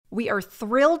We are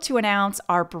thrilled to announce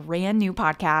our brand new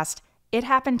podcast, It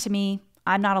Happened to Me,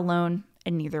 I'm Not Alone,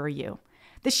 and Neither Are You.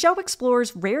 The show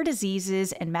explores rare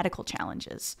diseases and medical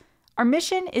challenges. Our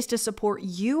mission is to support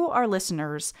you, our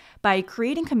listeners, by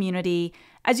creating community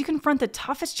as you confront the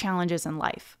toughest challenges in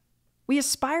life. We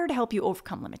aspire to help you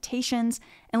overcome limitations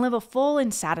and live a full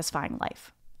and satisfying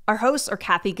life. Our hosts are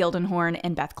Cathy Gildenhorn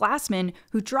and Beth Glassman,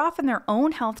 who draw from their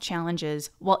own health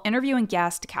challenges while interviewing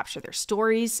guests to capture their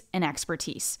stories and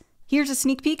expertise. Here's a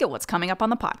sneak peek at what's coming up on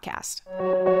the podcast.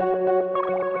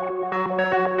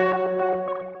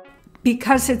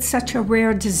 Because it's such a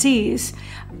rare disease,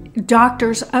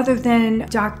 doctors other than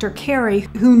Dr. Carey,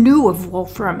 who knew of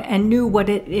Wolfram and knew what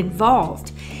it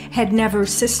involved, had never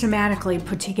systematically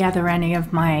put together any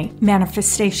of my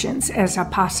manifestations as a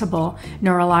possible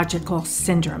neurological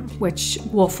syndrome, which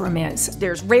Wolfram is.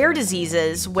 There's rare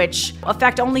diseases which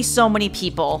affect only so many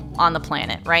people on the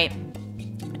planet, right?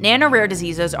 Nano-rare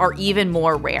diseases are even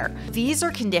more rare. These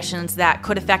are conditions that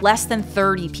could affect less than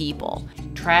 30 people.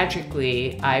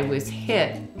 Tragically, I was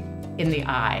hit in the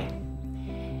eye,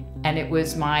 and it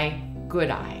was my good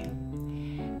eye.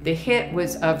 The hit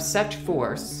was of such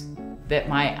force that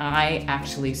my eye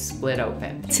actually split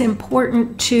open. It's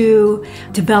important to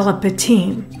develop a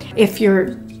team if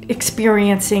you're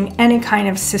experiencing any kind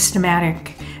of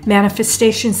systematic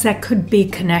manifestations that could be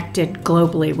connected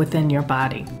globally within your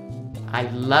body. I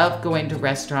love going to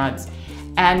restaurants,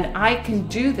 and I can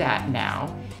do that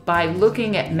now by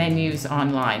looking at menus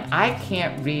online. I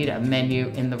can't read a menu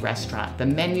in the restaurant. The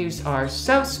menus are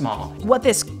so small. What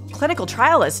this clinical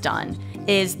trial has done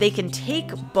is they can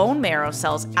take bone marrow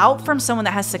cells out from someone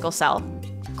that has sickle cell,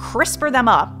 CRISPR them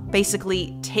up,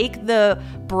 basically take the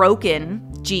broken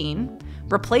gene,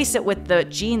 replace it with the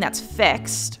gene that's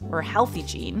fixed or a healthy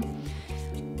gene,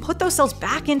 put those cells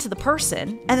back into the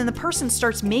person, and then the person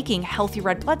starts making healthy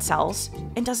red blood cells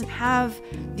and doesn't have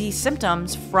the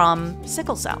symptoms from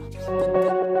sickle cell.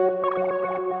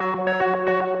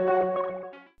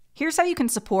 Here's how you can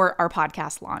support our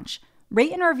podcast launch.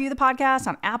 Rate and review the podcast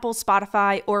on Apple,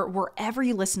 Spotify, or wherever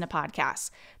you listen to podcasts.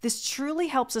 This truly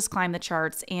helps us climb the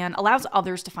charts and allows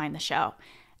others to find the show.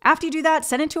 After you do that,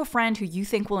 send it to a friend who you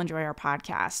think will enjoy our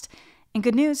podcast. And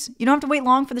good news, you don't have to wait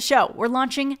long for the show. We're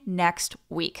launching next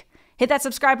week. Hit that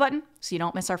subscribe button so you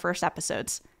don't miss our first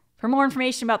episodes. For more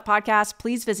information about the podcast,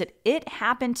 please visit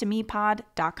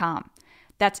ithappenedtomepod.com.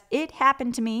 That's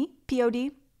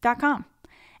ithappenedtomepod.com.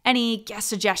 Any guest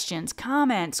suggestions,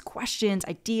 comments, questions,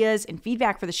 ideas, and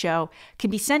feedback for the show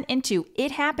can be sent into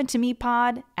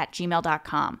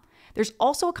ithappenedtomepod@gmail.com. There's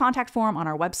also a contact form on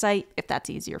our website if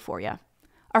that's easier for you.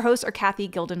 Our hosts are Cathy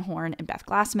Gildenhorn and Beth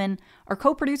Glassman. Our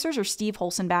co-producers are Steve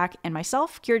Holzenbach and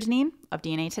myself, Kira Deneen of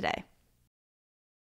DNA Today.